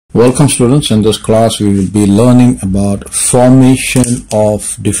Welcome students, in this class we will be learning about formation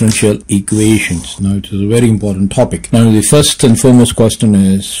of differential equations. Now it is a very important topic. Now the first and foremost question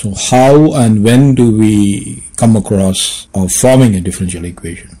is, so how and when do we come across of forming a differential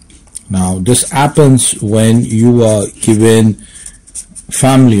equation? Now this happens when you are given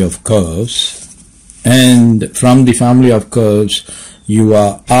family of curves, and from the family of curves you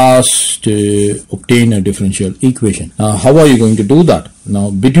are asked to obtain a differential equation. Now how are you going to do that?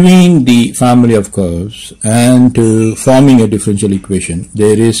 Now between the family of curves and forming a differential equation,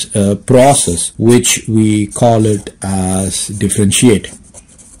 there is a process which we call it as differentiate.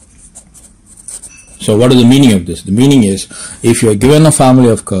 So what is the meaning of this? The meaning is, if you are given a family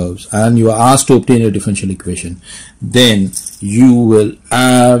of curves and you are asked to obtain a differential equation, then you will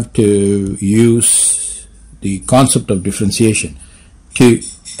have to use the concept of differentiation to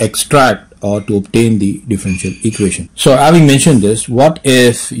extract or to obtain the differential equation. So having mentioned this, what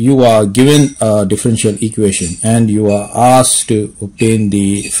if you are given a differential equation and you are asked to obtain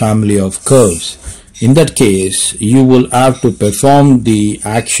the family of curves? In that case, you will have to perform the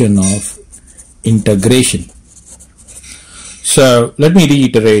action of integration. So let me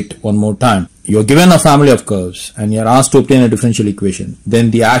reiterate one more time. You are given a family of curves and you are asked to obtain a differential equation.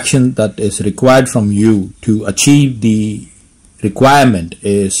 Then the action that is required from you to achieve the requirement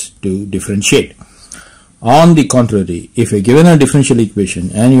is to differentiate. On the contrary, if you're given a differential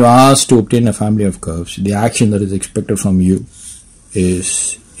equation and you are asked to obtain a family of curves, the action that is expected from you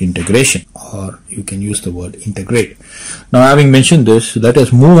is integration, or you can use the word integrate. Now having mentioned this, let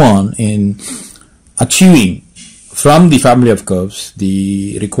us move on in achieving from the family of curves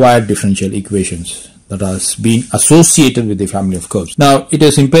the required differential equations that has been associated with the family of curves. Now it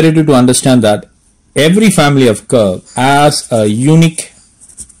is imperative to understand that every family of curve has a unique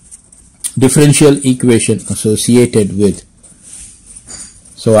differential equation associated with.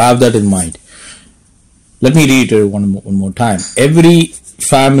 So have that in mind. Let me reiterate one more time. Every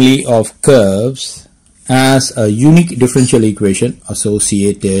family of curves has a unique differential equation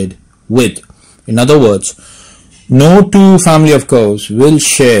associated with. In other words, no two family of curves will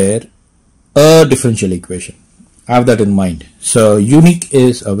share a differential equation. Have that in mind. So unique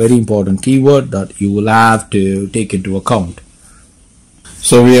is a very important keyword that you will have to take into account.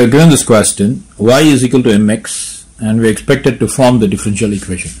 So we are given this question, y is equal to mx, and we are expected to form the differential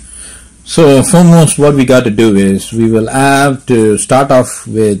equation. So foremost, what we got to do is we will have to start off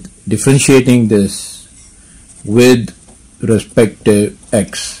with differentiating this with respect to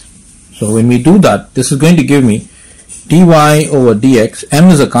x. So when we do that, this is going to give me dy over dx. M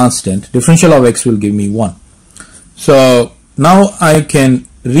is a constant. Differential of x will give me 1. So now I can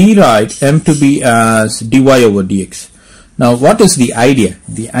rewrite m to be as dy over dx. Now what is the idea?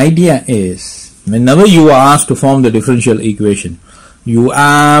 The idea is, whenever you are asked to form the differential equation, you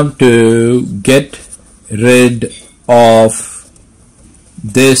have to get rid of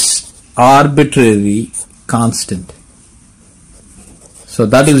this arbitrary constant. So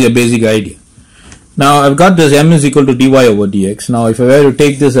that is your basic idea. Now I've got this m is equal to dy over dx. Now if I were to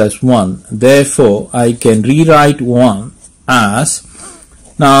take this as 1, therefore I can rewrite 1 as,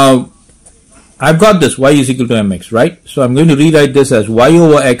 now I've got this y is equal to mx, right? So I'm going to rewrite this as y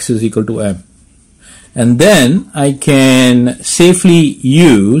over x is equal to m. And then I can safely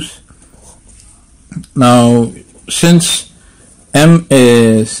use, now since m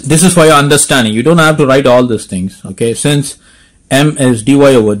is, this is for your understanding, you don't have to write all these things, okay? Since m is dy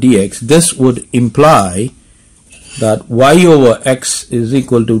over dx, this would imply that y over x is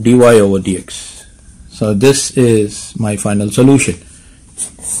equal to dy over dx. So this is my final solution.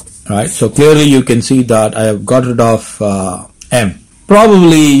 Right? So clearly you can see that I have got rid of m.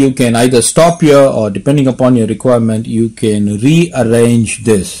 Probably you can either stop here, or depending upon your requirement, you can rearrange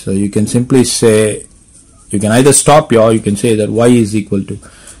this. So you can simply say, you can either stop here, or you can say that y is equal to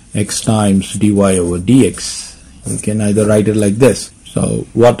x times dy over dx. You can either write it like this. So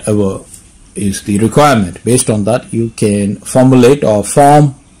whatever is the requirement, based on that you can formulate or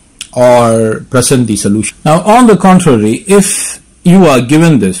form or present the solution. Now on the contrary, if you are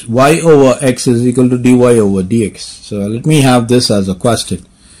given this y over x is equal to dy over dx, so let me have this as a question.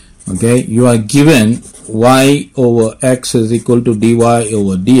 Okay, you are given y over x is equal to dy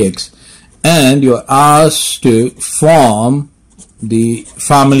over dx, and you are asked to form the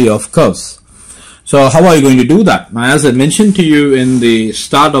family of curves. So how are you going to do that? Now, as I mentioned to you in the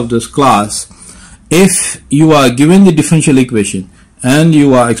start of this class, if you are given the differential equation and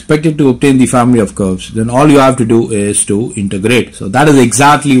you are expected to obtain the family of curves, then all you have to do is to integrate. So that is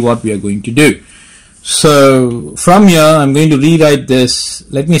exactly what we are going to do. So from here I'm going to rewrite this.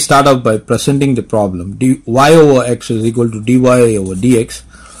 Let me start off by presenting the problem. Y over x is equal to dy over dx.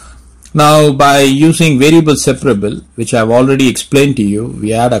 Now, by using variable separable, which I've already explained to you,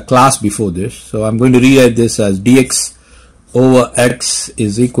 we had a class before this. So I'm going to rewrite this as dx over x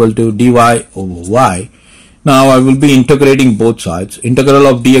is equal to dy over y. Now I will be integrating both sides. Integral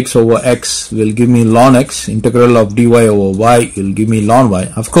of dx over x will give me ln x. Integral of dy over y will give me ln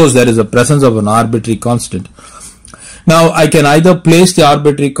y. Of course, there is a presence of an arbitrary constant. Now I can either place the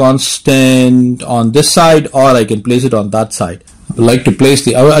arbitrary constant on this side or I can place it on that side. I would like to place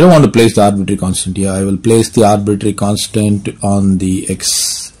I don't want to place the arbitrary constant here. I will place the arbitrary constant on the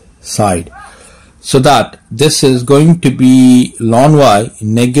x side. So that this is going to be ln y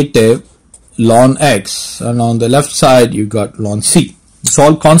negative ln x, and on the left side you got ln c. It's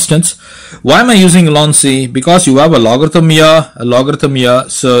all constants. Why am I using ln c? Because you have a logarithm here,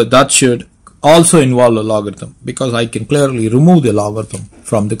 so that should also involve a logarithm, because I can clearly remove the logarithm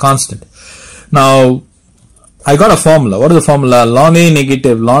from the constant. Now I got a formula. What is the formula? Ln a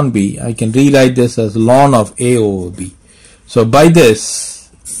negative ln b. I can rewrite this as ln of a over b. So by this,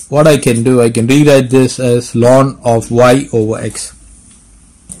 what I can do, I can rewrite this as ln of y over x.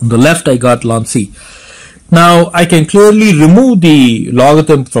 On the left I got ln c. Now I can clearly remove the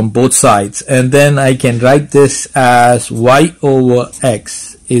logarithm from both sides, and then I can write this as y over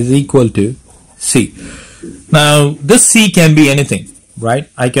x is equal to c. Now this c can be anything, right?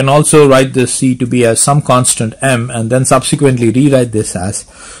 I can also write this c to be as some constant m, and then subsequently rewrite this as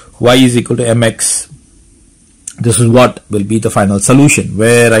y is equal to mx. This is what will be the final solution,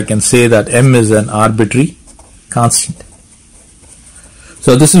 where I can say that m is an arbitrary constant.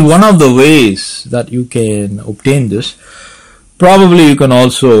 So this is one of the ways that you can obtain this. Probably you can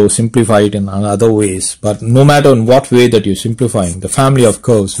also simplify it in other ways, but no matter in what way that you're simplifying, the family of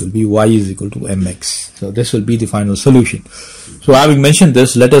curves will be y is equal to mx. So this will be the final solution. So having mentioned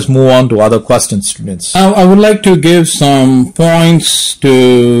this, let us move on to other questions, students. Now I would like to give some points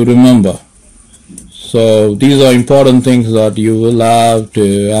to remember. So these are important things that you will have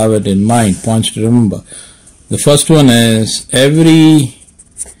to have it in mind, points to remember. The first one is every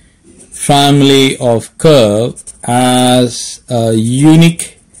family of curve has a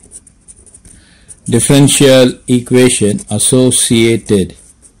unique differential equation associated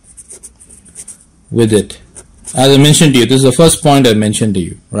with it. As I mentioned to you, this is the first point I mentioned to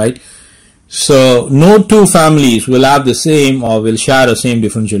you, right? So no two families will have the same or will share the same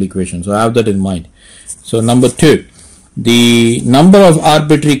differential equation. So have that in mind. So number two, the number of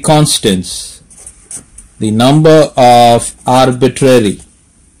arbitrary constants, the number of arbitrary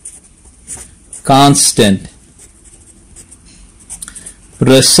constant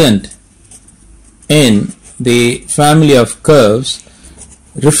present in the family of curves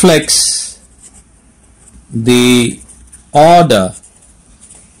reflects the order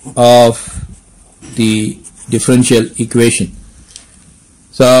of the differential equation.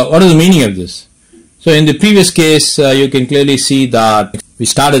 So what is the meaning of this? So in the previous case, you can clearly see that we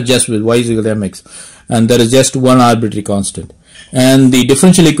started just with y is equal to mx, and there is just one arbitrary constant. And the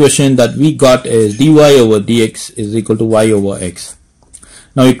differential equation that we got is dy over dx is equal to y over x.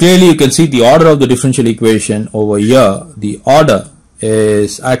 Now clearly you can see the order of the differential equation over here. The order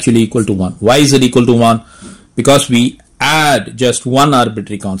is actually equal to 1. Why is it equal to 1? Because we add just one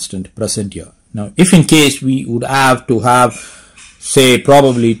arbitrary constant present here. Now if in case we would have to have, say,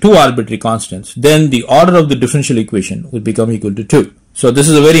 probably two arbitrary constants, then the order of the differential equation will become equal to 2. So this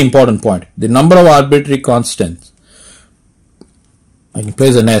is a very important point. The number of arbitrary constants, I can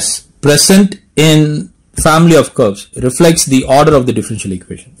place an S, present in family of curves reflects the order of the differential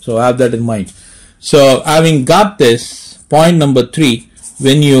equation. So have that in mind. So having got this, point number 3,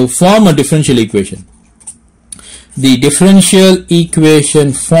 when you form a differential equation, the differential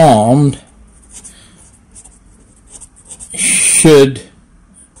equation formed should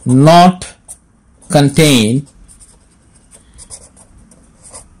not contain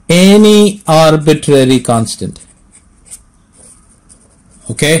any arbitrary constant.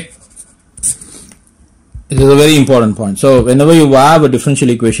 Okay, this is a very important point. So whenever you have a differential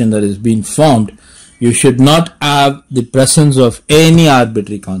equation that is being formed, you should not have the presence of any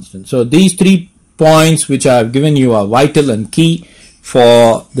arbitrary constant. So these 3 points which I have given you are vital and key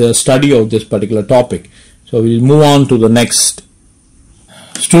for the study of this particular topic. So we'll move on to the next.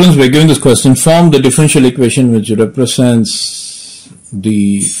 Students, we're given this question: form the differential equation which represents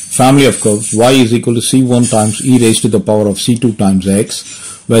the family of curves y is equal to c1 times e raised to the power of c2 times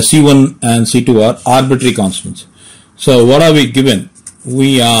x, where c1 and c2 are arbitrary constants. So what are we given?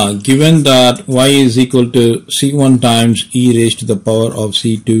 We are given that y is equal to c1 times e raised to the power of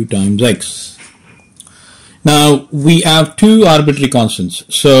c2 times x. Now we have two arbitrary constants.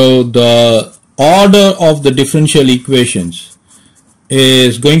 So the order of the differential equations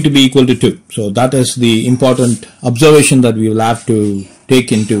is going to be equal to 2. So that is the important observation that we will have to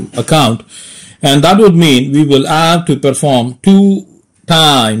take into account. And that would mean we will have to perform 2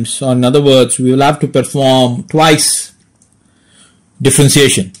 times, or in other words, we will have to perform twice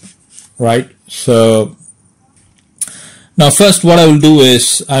differentiation, right? So now first what I will do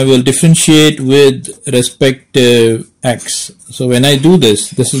is I will differentiate with respect to x. So when I do this,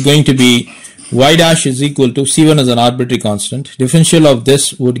 this is going to be y dash is equal to C1 as an arbitrary constant. Differential of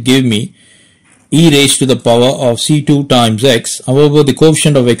this would give me e raised to the power of C2 times x. However, the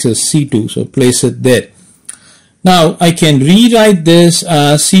coefficient of x is C2, so place it there. Now I can rewrite this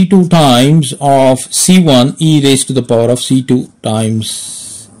as C2 times of C1 e raised to the power of C2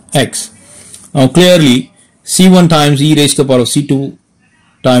 times x. Now clearly C1 times e raised to the power of C2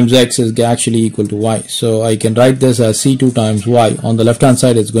 times x is actually equal to y. So I can write this as C2 times y. On the left hand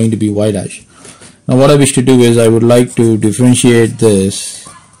side it's going to be y dash. Now what I wish to do is I would like to differentiate this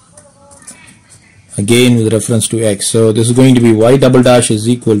again with reference to x. So this is going to be y double dash is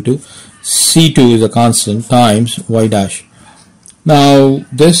equal to C2 is a constant times y dash. Now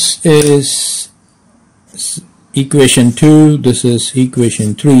this is equation 2, this is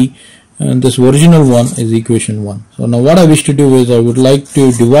equation 3, and this original one is equation 1. So now what I wish to do is I would like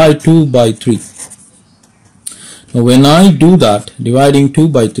to divide 2 by 3. Now when I do that, dividing 2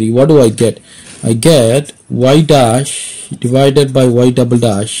 by 3, what do I get? I get y dash divided by y double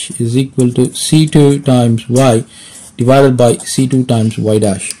dash is equal to C2 times y divided by C2 times y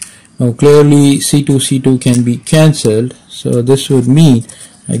dash. Now clearly C2 can be cancelled, so this would mean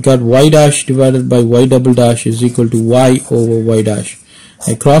I got y dash divided by y double dash is equal to y over y dash.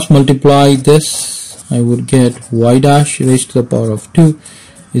 I cross multiply this, I would get y dash raised to the power of 2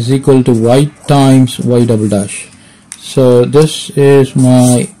 is equal to y times y double dash. So this is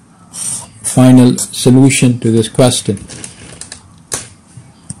my final solution to this question.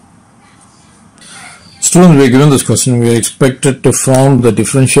 Students, we are given this question. We are expected to find the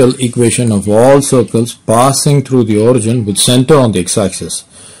differential equation of all circles passing through the origin with center on the x-axis.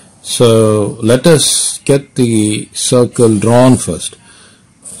 So let us get the circle drawn first.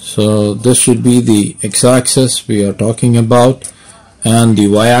 So this should be the x-axis we are talking about, and the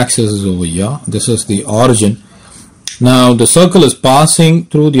y-axis is over here. This is the origin. Now the circle is passing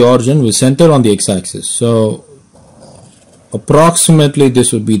through the origin with center on the x-axis. So approximately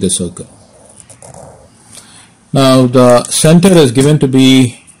this would be the circle. Now the center is given to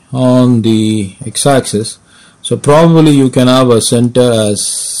be on the x-axis. So probably you can have a center as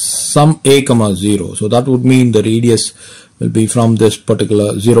some a comma 0. So that would mean the radius will be from this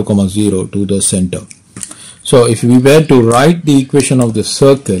particular 0 comma 0 to the center. So if we were to write the equation of the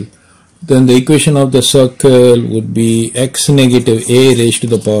circle, then the equation of the circle would be x negative a raised to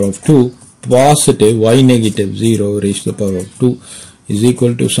the power of 2 positive y negative 0 raised to the power of 2 is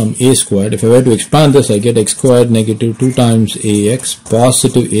equal to some a squared. If I were to expand this, I get x squared negative 2 times ax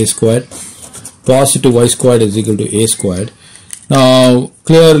positive a squared positive y squared is equal to a squared. Now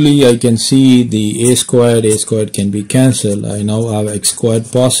clearly I can see the a squared can be cancelled. I now have x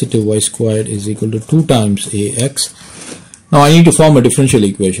squared positive y squared is equal to 2 times ax. Now I need to form a differential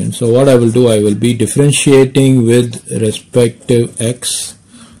equation. So what I will do, I will be differentiating with respect to x,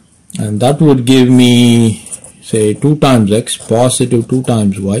 and that would give me say 2 times x positive 2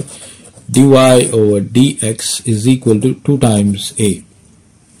 times y dy over dx is equal to 2 times a.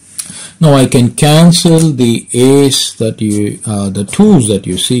 Now I can cancel the a's that you, the 2's that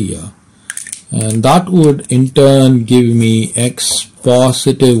you see here, and that would in turn give me x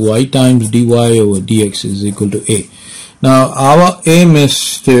positive y times dy over dx is equal to a. Now our aim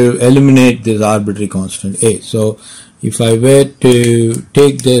is to eliminate this arbitrary constant a. So if I were to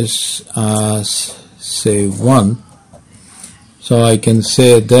take this as say 1, so I can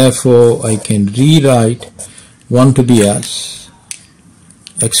say therefore I can rewrite 1 to be as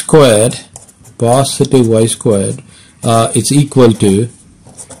x squared positive y squared it's equal to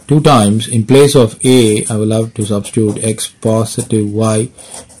 2 times, in place of a I will have to substitute x positive y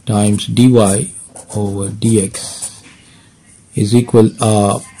times dy over dx is equal,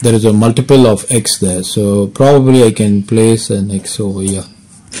 there is a multiple of x there, so probably I can place an x over here.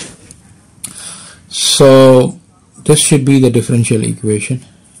 So this should be the differential equation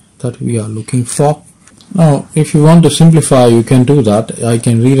that we are looking for. Now if you want to simplify, you can do that. I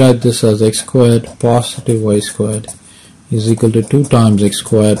can rewrite this as x squared positive y squared is equal to 2 times x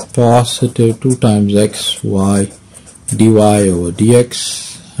squared positive 2 times x y dy over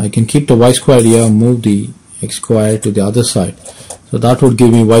dx. I can keep the y squared here, move the x squared to the other side. So that would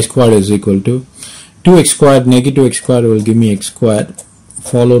give me y squared is equal to 2x squared negative x squared will give me x squared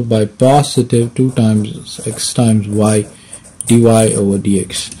followed by positive 2 times x times y dy over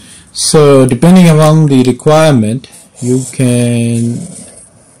dx. So depending upon the requirement, you can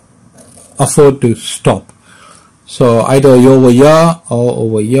afford to stop. So either over here or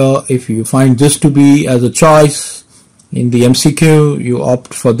over here. If you find this to be as a choice in the MCQ, you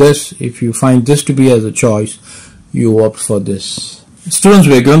opt for this. If you find this to be as a choice, you opt for this. Students,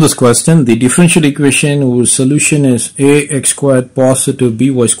 we are given this question. The differential equation whose solution is ax squared positive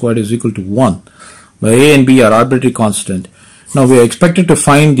by squared is equal to 1, where a and b are arbitrary constant. Now we are expected to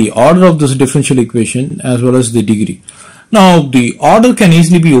find the order of this differential equation as well as the degree. Now the order can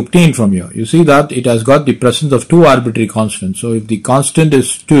easily be obtained from here. You see that it has got the presence of two arbitrary constants. So if the constant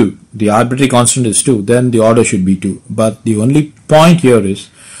is 2, the arbitrary constant is 2, then the order should be 2. But the only point here is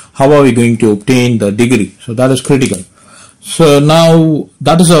how are we going to obtain the degree? So that is critical. So now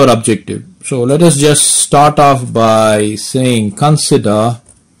that is our objective. So let us just start off by saying consider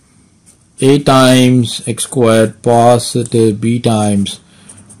a times x squared positive b times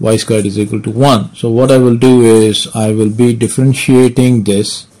y squared is equal to 1. So what I will do is I will be differentiating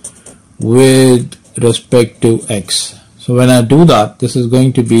this with respect to x. So when I do that, this is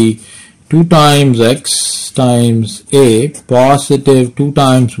going to be 2 times x times a positive 2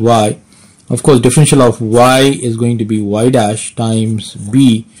 times y. Of course, differential of y is going to be y dash times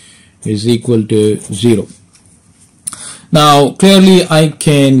b is equal to 0. Now clearly I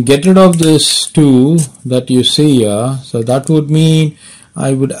can get rid of this 2 that you see here. So that would mean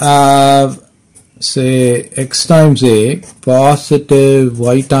I would have, say, x times a positive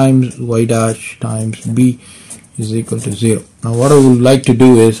y times y dash times b is equal to 0. Now what I would like to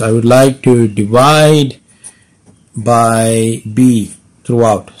do is I would like to divide by b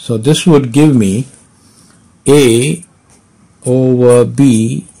throughout. So this would give me a over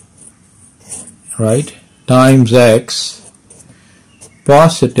b, right, times x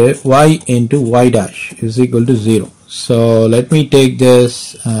positive y into y dash is equal to 0. So let me take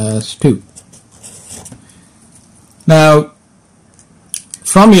this as 2. Now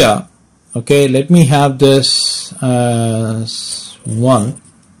from here, okay, let me have this as 1.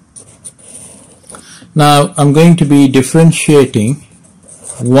 Now I'm going to be differentiating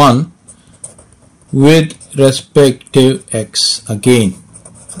 1 with respect to x again.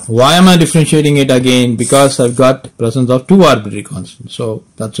 Why am I differentiating it again? Because I've got presence of two arbitrary constants. So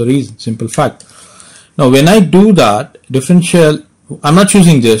that's the reason, simple fact. Now when I do that differential, I'm not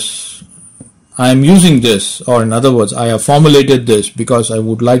choosing this, I'm using this, or in other words I have formulated this because I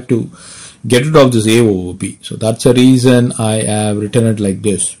would like to get rid of this a over b. So that's the reason I have written it like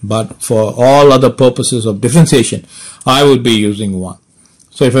this. But for all other purposes of differentiation, I would be using 1.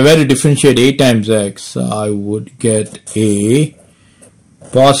 So if I were to differentiate a times x, I would get a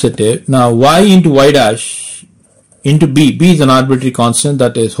positive. Now y into y dash into b. B is an arbitrary constant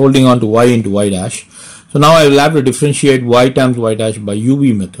that is holding on to y into y dash. So now I will have to differentiate y times y dash by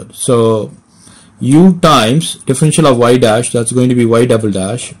UV method. So u times differential of y dash, that's going to be y double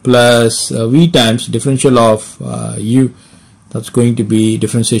dash, plus v times differential of u, that's going to be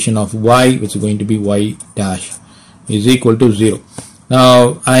differentiation of y, which is going to be y dash, is equal to 0.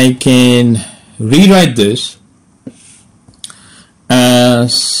 Now I can rewrite this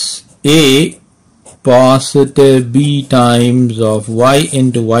as a positive b times of y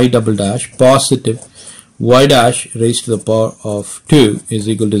into y double dash positive y dash raised to the power of 2 is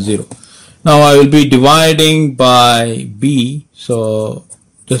equal to 0. Now I will be dividing by b, so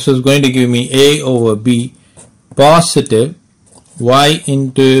this is going to give me a over b positive y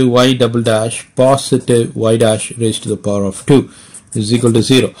into y double dash positive y dash raised to the power of 2 is equal to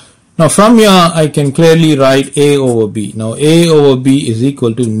 0. Now from here I can clearly write a over b. Now a over b is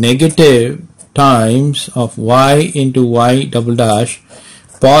equal to negative times of y into y double dash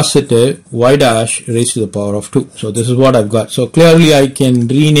positive y dash raised to the power of 2. So this is what I've got. So clearly I can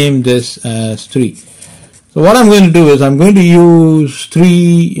rename this as 3. So what I'm going to do is I'm going to use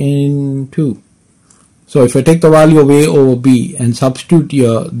 3 in 2. So if I take the value of a over b and substitute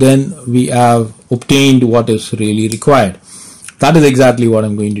here, then we have obtained what is really required. That is exactly what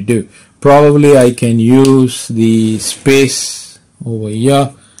I'm going to do. Probably I can use the space over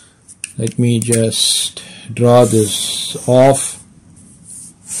here. Let me just draw this off.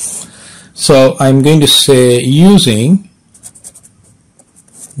 So I'm going to say using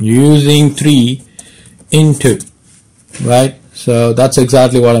 3 into, right? So that's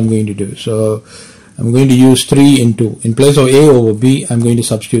exactly what I'm going to do. So I'm going to use 3 into, in place of a over b, I'm going to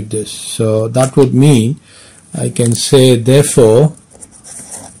substitute this. So that would mean I can say therefore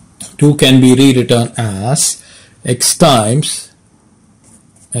 2 can be rewritten as x times,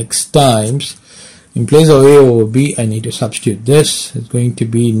 in place of a over b I need to substitute this. It's going to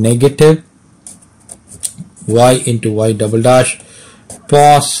be negative y into y double dash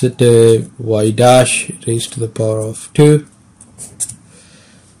positive y dash raised to the power of 2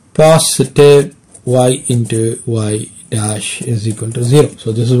 positive y into y dash is equal to 0.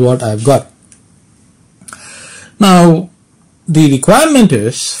 So this is what I've got. Now the requirement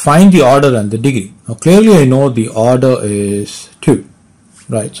is find the order and the degree. Now clearly I know the order is 2,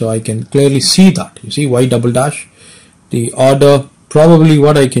 right? So I can clearly see that. You see y double dash, the order. Probably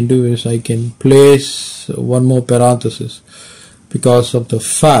what I can do is I can place one more parenthesis because of the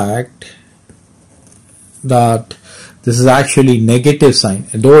fact that this is actually negative sign,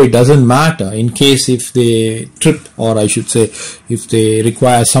 though it doesn't matter in case if they trip, or I should say if they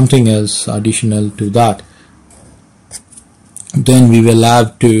require something else additional to that, then we will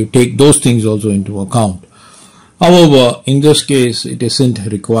have to take those things also into account. However, in this case it isn't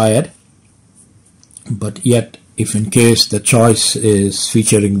required, but yet if in case the choice is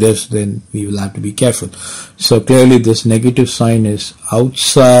featuring this, then we will have to be careful. So clearly this negative sign is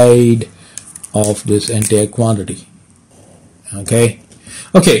outside of this entire quantity. Okay,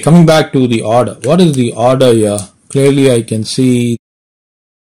 coming back to the order. What is the order here? Clearly I can see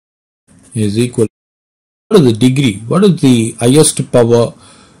is equal. What is the degree? What is the highest power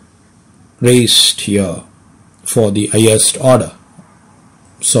raised here for the highest order?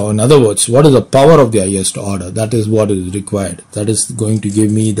 So in other words, what is the power of the highest order? That is what is required. That is going to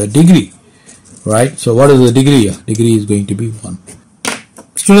give me the degree, right? So what is the degree here? Degree is going to be 1.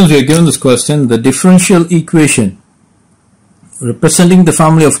 Students, we are given this question. The differential equation representing the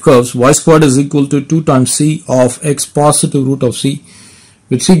family of curves y squared is equal to 2 times c of x positive root of c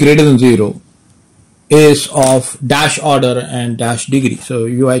with c greater than 0 is of dash order and dash degree. So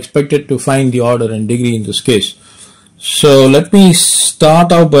you are expected to find the order and degree in this case. So let me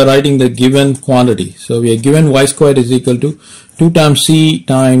start out by writing the given quantity. So we are given y squared is equal to 2 times c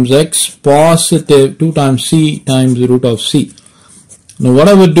times x positive 2 times c times root of c. Now what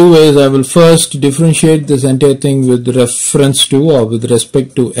I would do is I will first differentiate this entire thing with reference to or with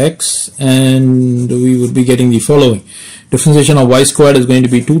respect to x, and we would be getting the following. Differentiation of y squared is going to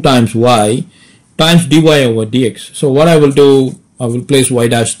be 2 times y times dy over dx. So what I will do, I will place y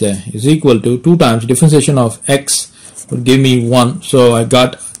dash there is equal to 2 times differentiation of x will give me 1. So I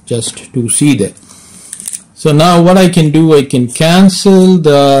got just 2c there. So now what I can do, I can cancel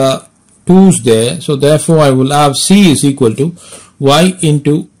the 2's there. So therefore I will have c is equal to y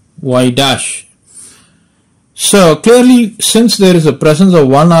into y dash. So clearly, since there is a presence of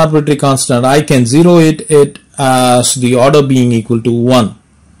one arbitrary constant, I can zero it as the order being equal to 1.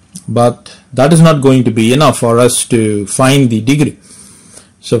 But that is not going to be enough for us to find the degree.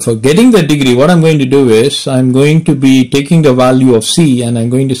 So for getting the degree, what I'm going to do is I'm going to be taking the value of c and I'm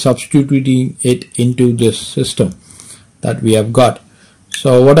going to substituting it into this system that we have got.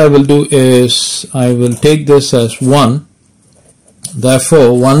 So what I will do is I will take this as 1.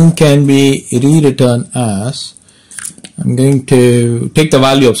 Therefore 1 can be rewritten as, I'm going to take the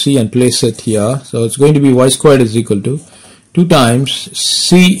value of c and place it here. So it's going to be y squared is equal to 2 times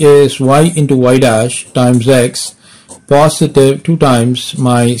c is y into y dash times x positive 2 times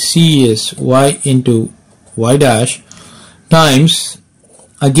my c is y into y dash times,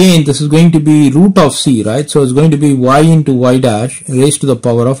 again this is going to be root of c, right? So it's going to be y into y dash raised to the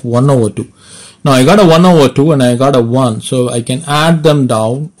power of 1 over 2. Now I got a 1 over 2 and I got a 1, so I can add them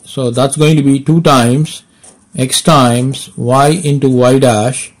down. So that's going to be 2 times x times y into y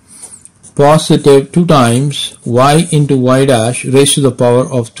dash positive 2 times y into y dash raised to the power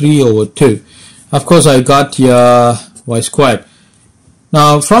of 3 over 2. Of course I got here y squared.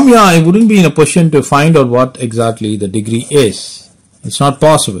 Now from here I wouldn't be in a position to find out what exactly the degree is. It's not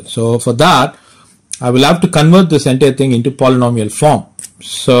possible. So for that I will have to convert this entire thing into polynomial form.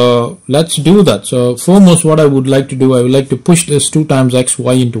 So let's do that. So foremost what I would like to do, I would like to push this 2 times x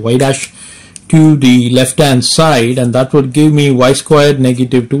y into y dash to the left hand side, and that would give me y squared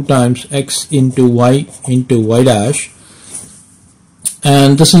negative 2 times x into y dash,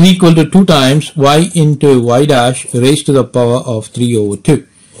 and this is equal to 2 times y into y dash raised to the power of 3 over 2.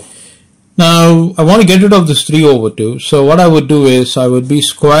 Now I want to get rid of this 3 over 2, so what I would do is I would be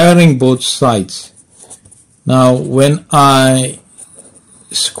squaring both sides. Now when I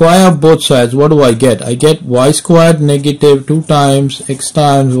square both sides, what do I get? I get y squared negative 2 times x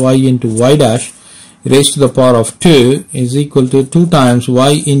times y into y dash raised to the power of 2 is equal to 2 times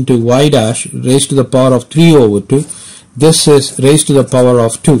y into y dash raised to the power of 3 over 2. This is raised to the power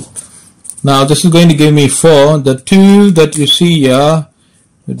of 2. Now this is going to give me 4. The 2 that you see here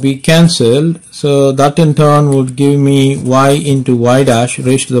would be cancelled, so that in turn would give me y into y dash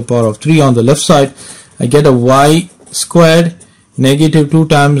raised to the power of 3. On the left side I get a y squared negative 2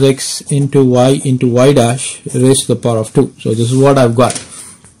 times x into y dash raised to the power of 2. So this is what I've got.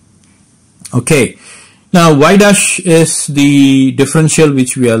 Okay, now y dash is the differential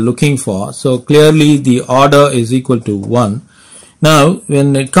which we are looking for. So clearly the order is equal to 1. Now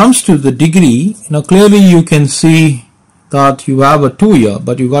when it comes to the degree, now clearly you can see that you have a 2 here,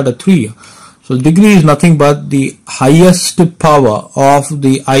 but you got a 3 here. So degree is nothing but the highest power of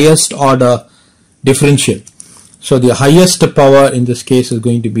the highest order differential. So the highest power in this case is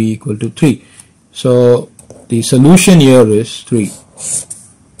going to be equal to 3. So the solution here is 3.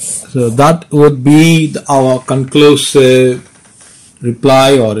 So that would be our conclusive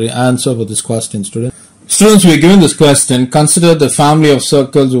reply or answer for this question, students. Students, we are given this question. Consider the family of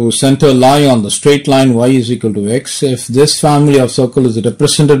circles whose center lie on the straight line y is equal to x. If this family of circles is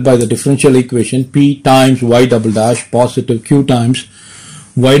represented by the differential equation p times y double dash positive q times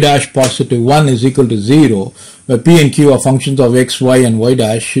y dash positive 1 is equal to 0, where p and q are functions of x, y and y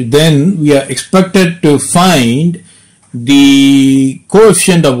dash, then we are expected to find the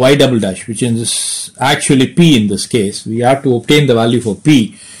coefficient of y double dash, which is actually p in this case. We have to obtain the value for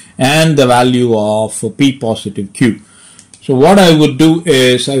p and the value of p positive q. So what I would do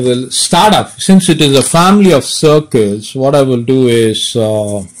is I will start off, since it is a family of circles, what I will do is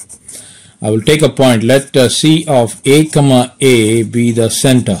I will take a point. Let C of a comma a be the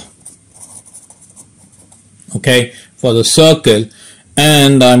center, okay, for the circle,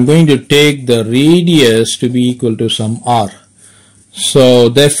 and I'm going to take the radius to be equal to some r. So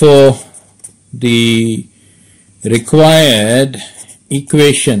therefore the required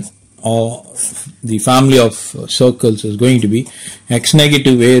equation of the family of circles is going to be x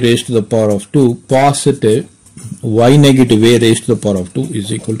negative a raised to the power of 2 positive y negative a raised to the power of 2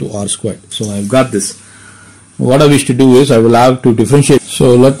 is equal to r squared. So I've got this. What I wish to do is I will have to differentiate.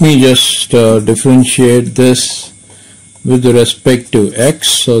 So let me just differentiate this with respect to x.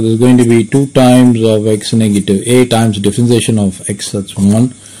 So there's going to be 2 times of x negative a times differentiation of x, that's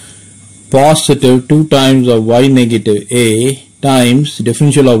 1, positive 2 times of y negative a times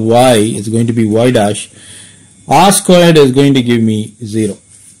differential of y is going to be y dash. R squared is going to give me 0.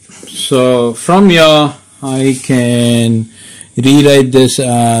 So from here I can rewrite this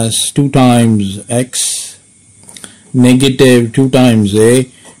as 2 times x negative 2 times a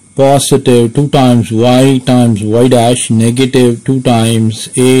positive 2 times y dash negative 2 times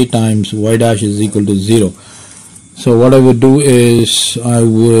a times y dash is equal to 0. So what I would do is I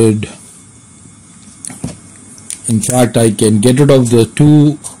would, in fact I can get rid of the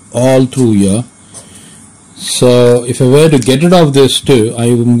 2 all through here. So if I were to get rid of this 2, I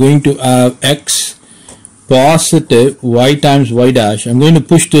am going to have x positive y times y dash. I'm going to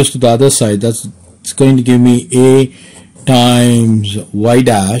push this to the other side. It's going to give me a times y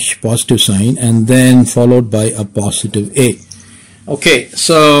dash, positive sign, and then followed by a positive a. Okay,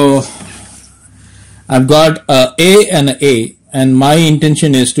 so I've got a and a, and my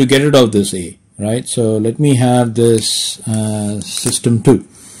intention is to get rid of this a, right? So let me have this system 2.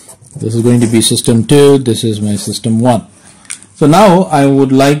 This is going to be system 2, this is my system 1. So now I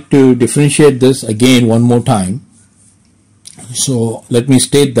would like to differentiate this again one more time. So let me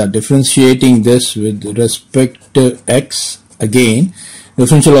state that differentiating this with respect to x, again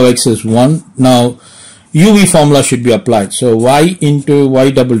differential of x is 1. Now UV formula should be applied. So y into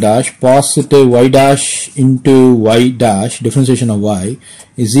y double dash positive y dash into y dash differentiation of y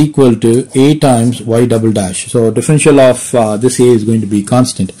is equal to a times y double dash. So differential of this a is going to be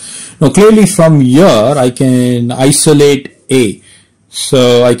constant. Now clearly from here I can isolate a.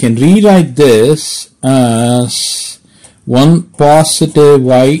 So I can rewrite this as 1 positive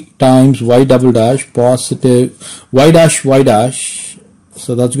y times y double dash positive y dash,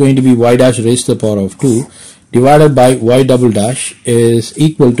 so that's going to be y dash raised to the power of 2 divided by y double dash is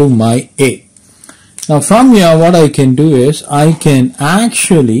equal to my a. Now from here what I can do is I can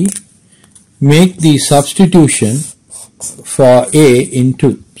actually make the substitution for a in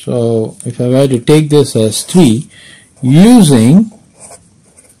 2. So if I were to take this as 3, using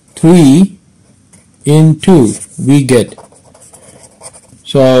 3 in 2 we get.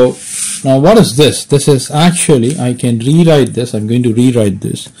 So now what is this? This is actually, I can rewrite this. I'm going to rewrite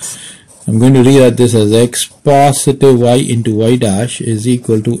this. I'm going to rewrite this as x positive y into y dash is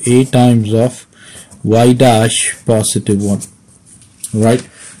equal to a times of y dash positive 1. Right?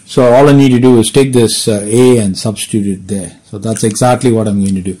 So all I need to do is take this a and substitute it there. So that's exactly what I'm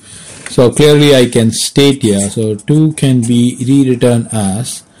going to do. So clearly I can state here, so 2 can be rewritten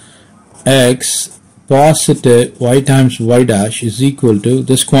as x positive y times y dash is equal to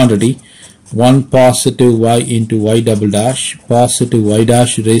this quantity 1 positive y into y double dash positive y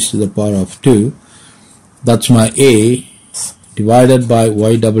dash raised to the power of 2. That's my a divided by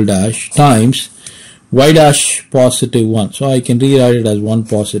y double dash times y dash positive 1. So I can rewrite it as 1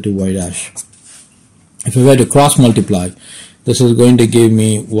 positive y dash. If I were to cross multiply, this is going to give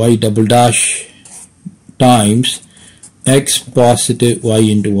me y double dash times x positive y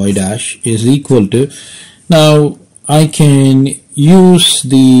into y dash is equal to, now I can use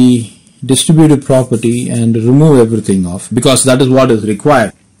the distributive property and remove everything off because that is what is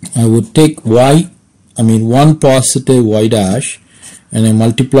required. I would take 1 positive y dash and I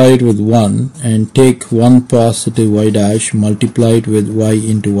multiply it with 1 and take 1 positive y dash, multiply it with y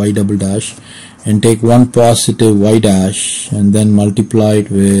into y double dash and take 1 positive y dash and then multiply it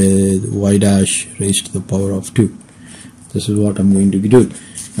with y dash raised to the power of 2. This is what I'm going to be doing.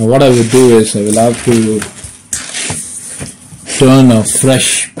 Now what I will do is I will have to turn a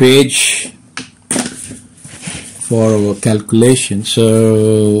fresh page for our calculation.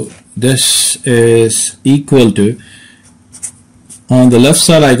 So this is equal to, on the left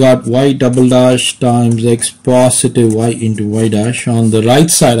side I got y double dash times x positive y into y dash. On the right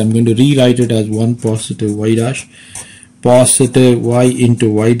side I'm going to rewrite it as 1 positive y dash, positive y into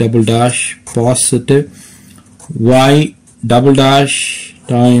y double dash, positive y double dash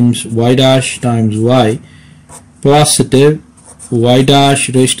times y, positive y dash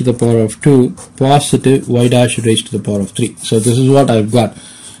raised to the power of 2, positive y dash raised to the power of 3. So this is what I've got.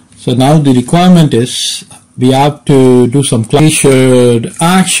 So now the requirement is we have to do some we should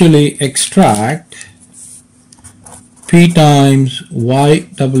actually extract p times y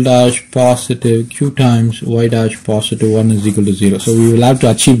double dash positive q times y dash positive 1 is equal to 0. So we will have to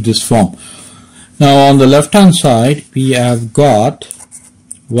achieve this form. Now on the left hand side we have got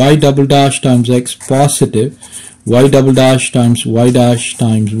y double dash times x positive y double dash times y dash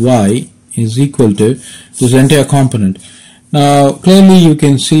times y is equal to this entire component. Now clearly you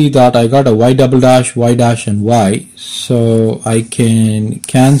can see that I got a y double dash and y, so I can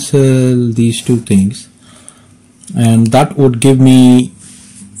cancel these two things and that would give me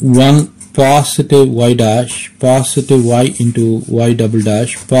 1 positive y dash, positive y into y double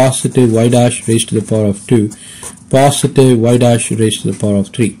dash, positive y dash raised to the power of 2, positive y dash raised to the power of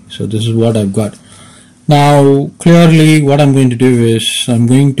 3. So this is what I've got. Now clearly what I'm going to do is I'm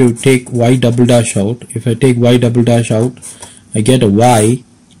going to take y double dash out. If I take y double dash out, I get a y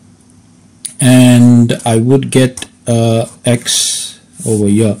and I would get x over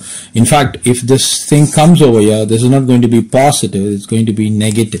here. In fact, if this thing comes over here, this is not going to be positive, it's going to be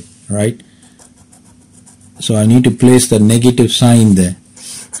negative, right? So I need to place the negative sign there.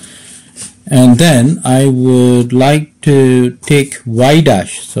 And then I would like to take y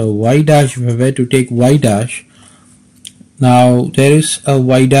dash. So y dash, if I were to take y dash, now there is a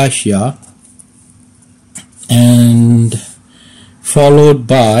y dash here and followed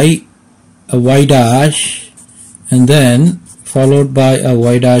by a y dash and then followed by a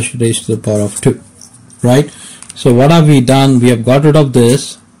y dash raised to the power of 2, right? So what have we done? We have got rid of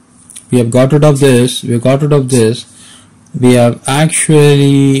this, we have got rid of this, we have got rid of this, we have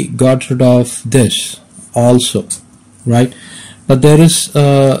actually got rid of this also, right? But there is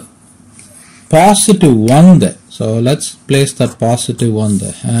a positive 1 there, so let's place that positive 1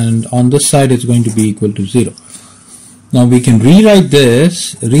 there, and on this side it's going to be equal to 0. Now we can rewrite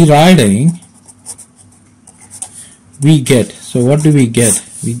this. Rewriting, we get, so what do we get?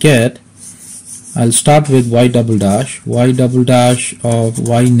 We get, I'll start with y double dash of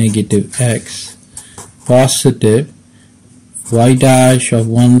y negative x, positive y dash of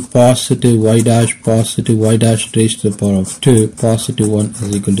 1 positive y dash raised to the power of 2, positive 1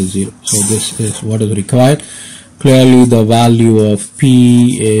 is equal to 0. So this is what is required. Clearly the value of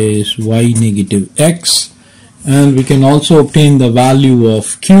p is y negative x, and we can also obtain the value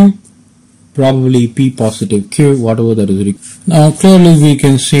of q, probably p positive q, whatever that is required. Now clearly we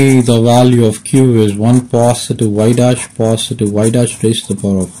can see the value of q is 1 positive y dash raised to the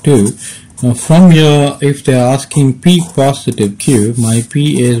power of 2. Now from here, if they are asking p positive q, my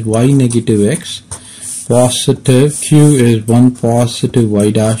p is y negative x, positive q is 1 positive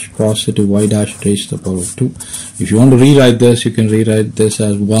y dash raised to the power of 2. If you want to rewrite this, you can rewrite this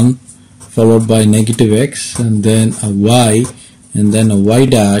as 1 followed by negative x and then a y and then a y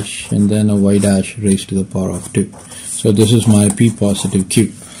dash and then a y dash raised to the power of 2. So this is my p positive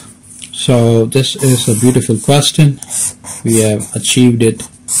q. So this is a beautiful question. We have achieved it,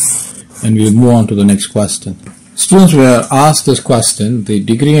 and we'll move on to the next question. Students were asked this question: the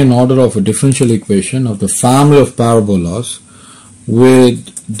degree and order of a differential equation of the family of parabolas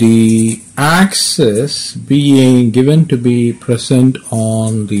with the axis being given to be present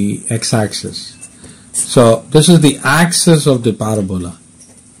on the x-axis. So this is the axis of the parabola.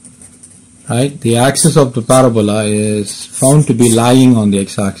 right? The axis of the parabola is found to be lying on the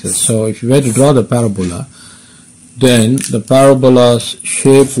x-axis. So if you were to draw the parabola, then the parabola's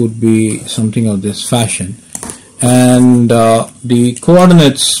shape would be something of this fashion. And the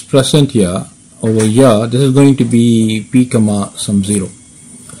coordinates present here, over here, this is going to be p comma some 0.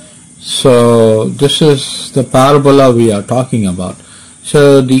 So this is the parabola we are talking about.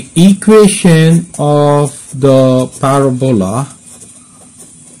 So the equation of the parabola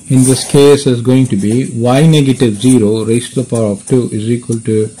in this case is going to be y negative 0 raised to the power of 2 is equal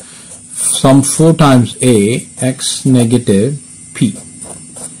to some 4 times a x negative p.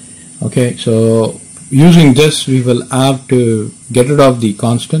 Okay, so using this we will have to get rid of the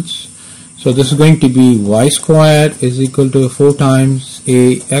constants. So this is going to be y squared is equal to 4 times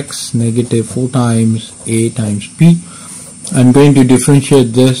a x negative 4 times a times p. I'm going to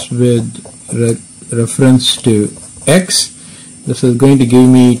differentiate this with reference to x. This is going to give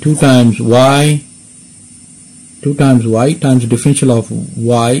me 2 times y times differential of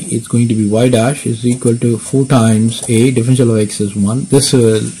y is going to be y dash is equal to 4 times a differential of x is 1. This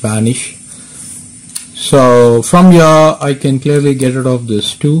will vanish. So from here I can clearly get rid of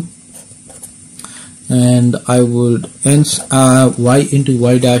this 2, and I would hence y into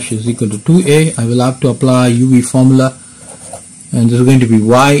y dash is equal to 2a. I will have to apply UV formula, and this is going to be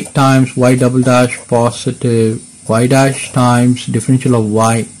y times y double dash positive y dash times differential of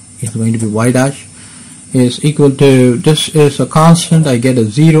y is going to be y dash is equal to, this is a constant, I get a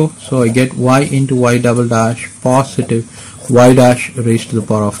 0, so I get y into y double dash positive y dash raised to the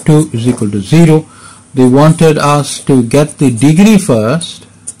power of 2 is equal to 0. They wanted us to get the degree first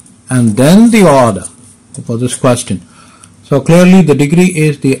and then the order for this question. So clearly the degree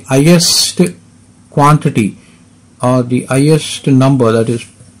is the highest quantity or the highest number that is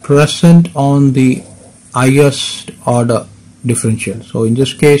present on the highest order differential. So in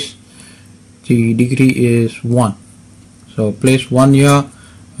this case the degree is 1. So place 1 here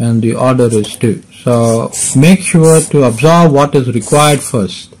and the order is 2. So make sure to observe what is required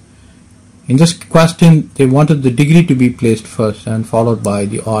first. In this question they wanted the degree to be placed first and followed by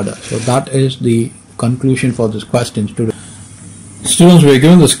the order. So that is the conclusion for this question, students. Students, we are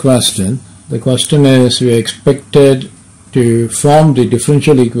given this question. The question is, we are expected to form the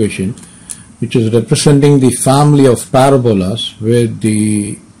differential equation which is representing the family of parabolas with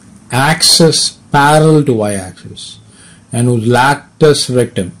the axis parallel to y-axis and whose lactus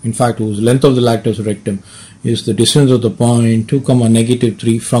rectum, in fact whose length of the lactus rectum is the distance of the point 2 comma negative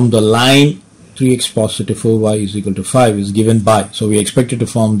 3 from the line 3x positive 4y is equal to 5 is given by. So we expected to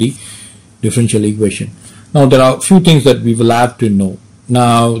form the differential equation. Now there are a few things that we will have to know.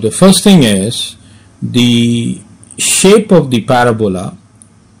 Now the first thing is the shape of the parabola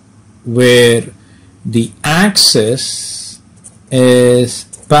where the axis is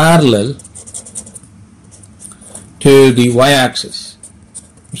parallel to the y-axis.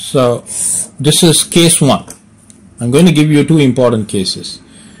 So this is case 1. I'm going to give you 2 important cases.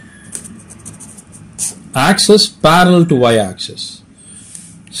 Axis parallel to y-axis.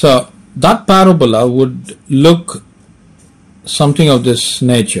 So that parabola would look something of this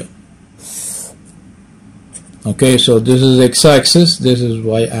nature. Okay, so this is x-axis, this is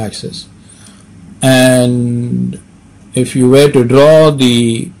y-axis, and if you were to draw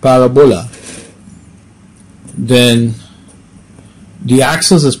the parabola, then the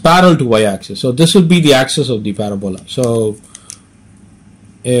axis is parallel to y-axis. So this would be the axis of the parabola. So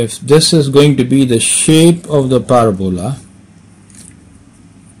if this is going to be the shape of the parabola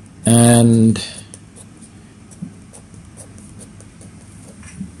and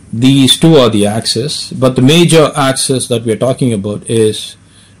these two are the axis, but the major axis that we are talking about is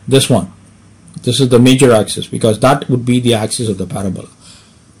this one. This is the major axis because that would be the axis of the parabola.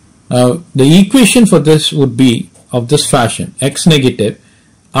 Now the equation for this would be of this fashion: x negative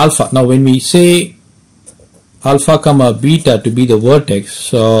alpha. Now when we say alpha comma beta to be the vertex,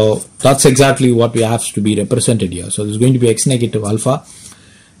 so that's exactly what we have to be represented here. So there's going to be x negative alpha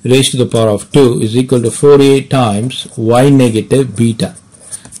raised to the power of 2 is equal to 4a times y negative beta.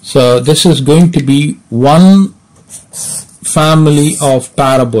 So this is going to be one family of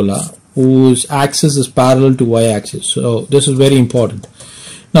parabola whose axis is parallel to y-axis. So this is very important.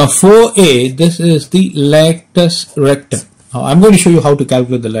 Now 4a, this is the lactus rectum. Now I'm going to show you how to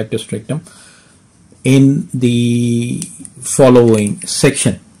calculate the lactus rectum in the following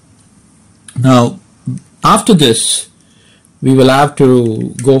section. Now after this we will have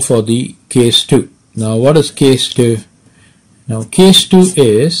to go for the case 2. Now what is case 2? Now case 2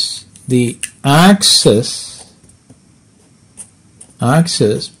 is the axis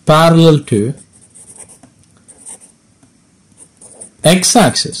parallel to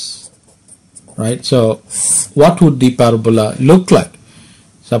x-axis. right? So what would the parabola look like?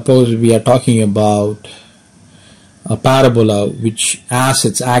 Suppose we are talking about a parabola which has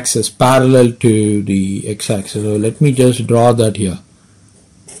its axis parallel to the x-axis. So let me just draw that here.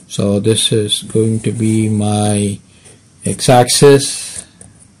 So this is going to be my x-axis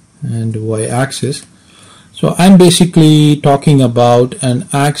and y-axis. So I'm basically talking about an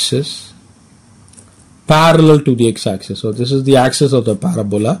axis parallel to the x-axis. So this is the axis of the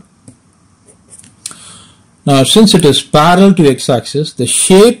parabola. Now since it is parallel to x-axis, the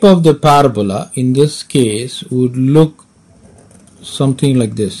shape of the parabola in this case would look something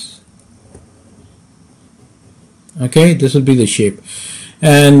like this. Okay, this will be the shape.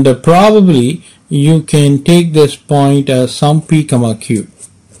 And probably you can take this point as some p comma q.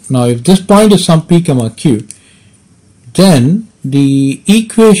 Now if this point is some p comma q, then the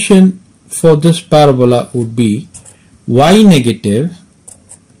equation for this parabola would be y negative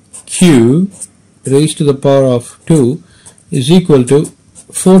q raised to the power of 2 is equal to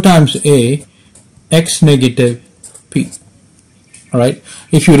 4 times a x negative p. Alright,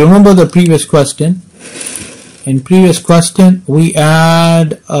 if you remember the previous question, in previous question we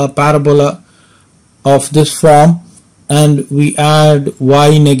had a parabola of this form and we add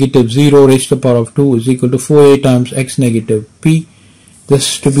y negative 0 raised to the power of 2 is equal to 4a times x negative p.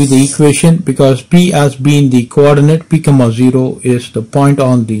 This to be the equation because p has been the coordinate, p comma 0 is the point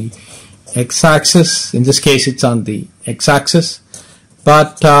on the x-axis. In this case it's on the x-axis,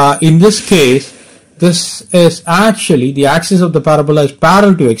 but in this case this is actually the axis of the parabola is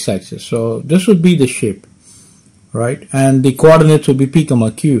parallel to x-axis, so this would be the shape, right? And the coordinates would be p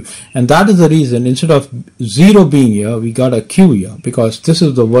comma q, and that is the reason instead of 0 being here we got a q here, because this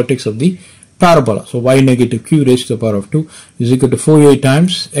is the vertex of the parabola. So y negative q raised to the power of 2 is equal to 4a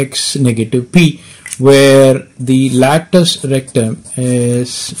times x negative p, where the latus rectum is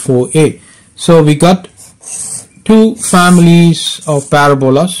 4a. So we got two families of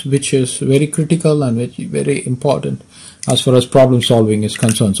parabolas, which is very critical and very important as far as problem solving is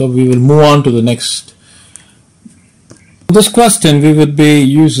concerned. So we will move on to the next. For this question we would be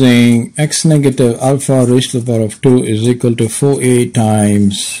using x negative alpha raised to the power of 2 is equal to 4a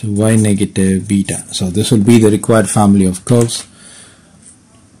times y negative beta. So this will be the required family of curves.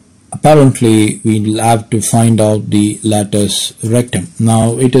 Apparently we'll have to find out the latus rectum.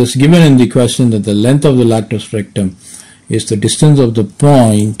 Now it is given in the question that the length of the latus rectum is the distance of the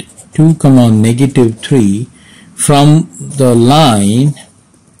point 2 comma negative 3 from the line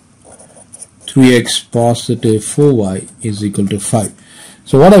 3x positive 4y is equal to 5.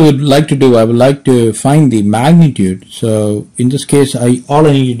 So what I would like to do, I would like to find the magnitude. So in this case all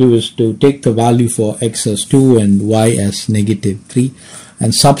I need to do is to take the value for x as 2 and y as negative 3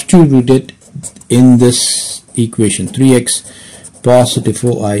 and substitute it in this equation. 3x positive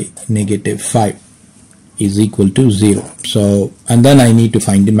 4y negative 5 is equal to 0. So, and then I need to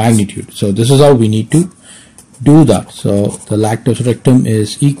find the magnitude. So this is how we need to do that. So the latus rectum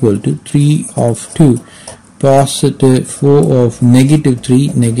is equal to 3 of 2 positive 4 of negative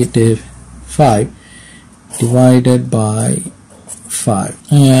 3 negative 5 divided by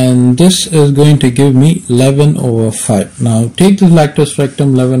 5, and this is going to give me 11 over 5. Now take the latus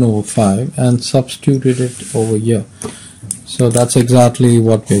rectum 11 over 5 and substitute it over here. So that's exactly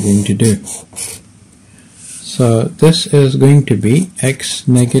what we're going to do. So this is going to be x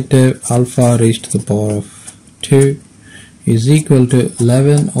negative alpha raised to the power of 2 is equal to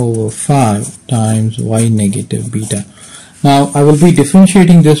 11 over 5 times y negative beta. Now I will be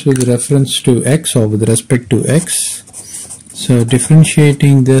differentiating this with reference to x or with respect to x. So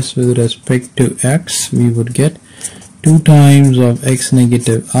differentiating this with respect to x, we would get 2 times of x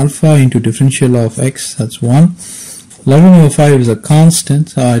negative alpha into differential of x, that's 1. 11 over 5 is a constant,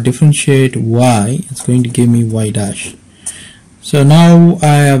 so I differentiate y, it's going to give me y dash. So now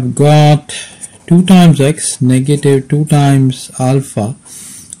I have got 2 times x negative 2 times alpha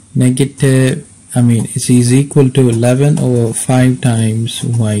negative, it is equal to 11 over 5 times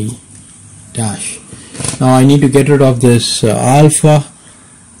y dash. Now I need to get rid of this alpha,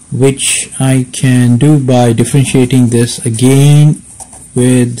 which I can do by differentiating this again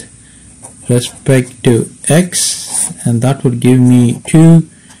with respect to x, and that would give me 2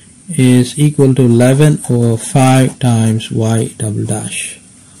 is equal to 11 over 5 times y double dash.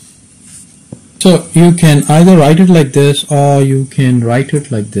 So you can either write it like this or you can write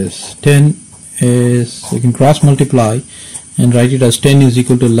it like this. 10 is, you can cross multiply and write it as 10 is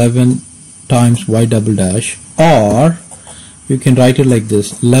equal to 11 times y double dash, or you can write it like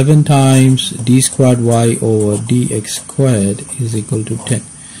this, 11 times d squared y over dx squared is equal to 10.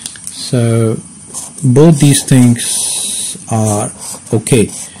 So both these things are okay.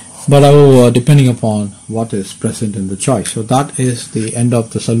 but however depending upon what is present in the choice. So that is the end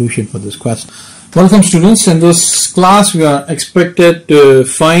of the solution for this question. Welcome students. In this class we are expected to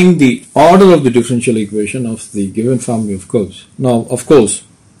find the order of the differential equation of the given family of curves. Now of course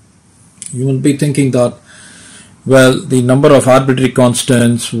you will be thinking that, well, the number of arbitrary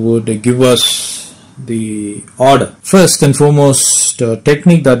constants would give us the order. First and foremost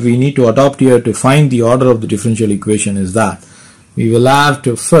technique that we need to adopt here to find the order of the differential equation is that we will have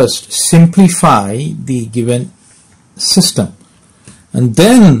to first simplify the given system, and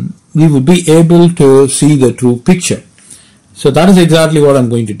then we will be able to see the true picture. So that is exactly what I'm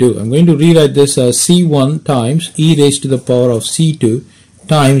going to do. I'm going to rewrite this as C1 times e raised to the power of C2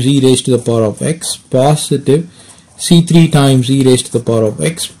 times e raised to the power of x positive C3 times e raised to the power of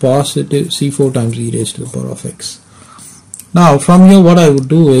x positive C4 times e raised to the power of x. Now from here what I would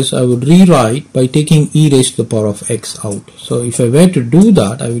do is I would rewrite by taking e raised to the power of x out. So if I were to do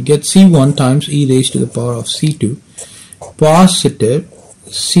that, I would get C1 times e raised to the power of C2 positive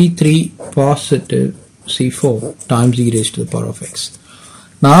C3 positive C4 times e raised to the power of x.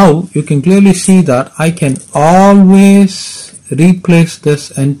 Now you can clearly see that I can always replace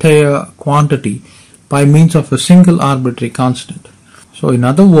this entire quantity by means of a single arbitrary constant. So in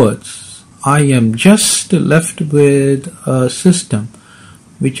other words, I am just left with a system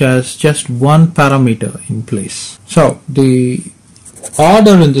which has just one parameter in place. So the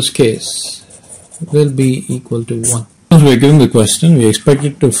order in this case will be equal to 1. As we are given the question, we are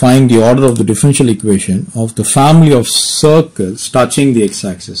expected to find the order of the differential equation of the family of circles touching the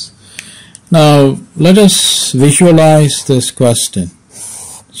x-axis. Now let us visualize this question.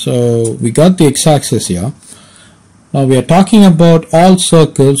 So we got the x-axis here. Now we are talking about all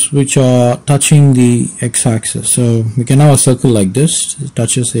circles which are touching the x-axis. So we can have a circle like this, it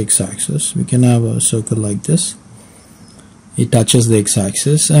touches the x-axis. We can have a circle like this, it touches the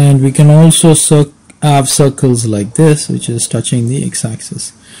x-axis, and we can also have circles like this which is touching the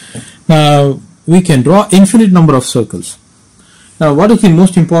x-axis. Now we can draw infinite number of circles. Now what is the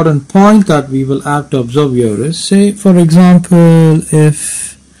most important point that we will have to observe here is, say for example,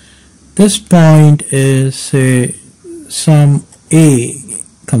 if this point is say some a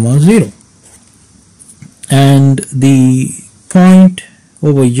comma 0 and the point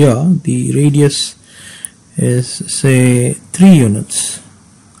over here, the radius is say 3 units,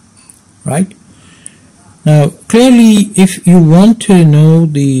 right? Now clearly if you want to know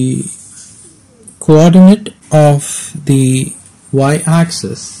the coordinate of the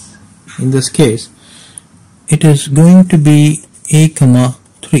y-axis, in this case it is going to be a comma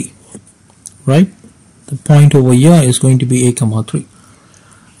 3, right? The point over here is going to be a comma 3.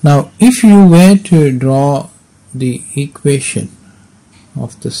 Now if you were to draw the equation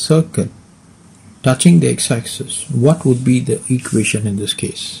of the circle touching the x-axis, what would be the equation in this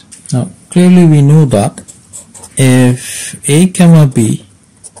case? Now clearly we know that if a comma b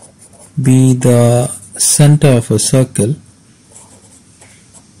be the center of a circle,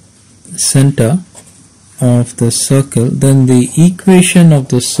 then the equation of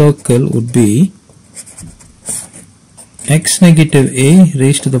the circle would be x negative a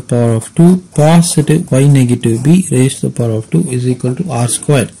raised to the power of 2 positive y negative b raised to the power of 2 is equal to r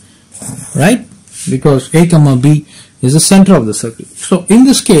squared, right? Because a comma b is the center of the circle. So in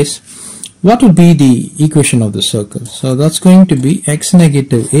this case, what would be the equation of the circle? So that's going to be x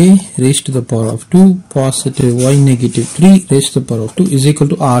negative a raised to the power of 2 positive y negative 3 raised to the power of 2 is equal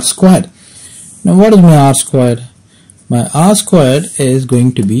to r squared. Now what is my r squared? My r squared is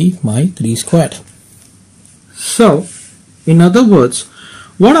going to be my 3 squared. So in other words,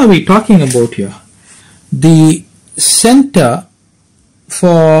 what are we talking about here? The center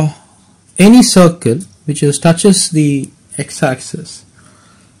for any circle which touches the x-axis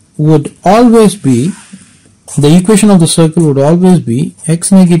would always be, the equation of the circle would always be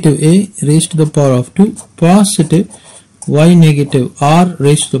x negative a raised to the power of 2 positive y negative r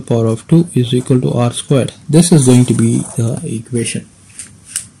raised to the power of 2 is equal to r squared. This is going to be the equation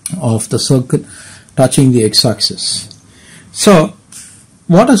of the circle touching the x-axis. So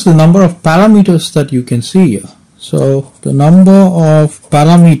what is the number of parameters that you can see here? So the number of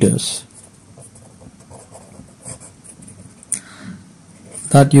parameters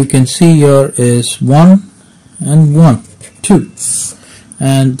that you can see here is 1 and 1, 2,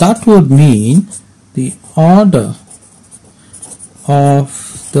 and that would mean the order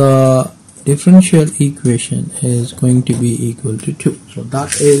of the differential equation is going to be equal to 2. So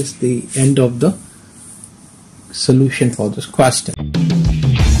that is the end of the solution for this question.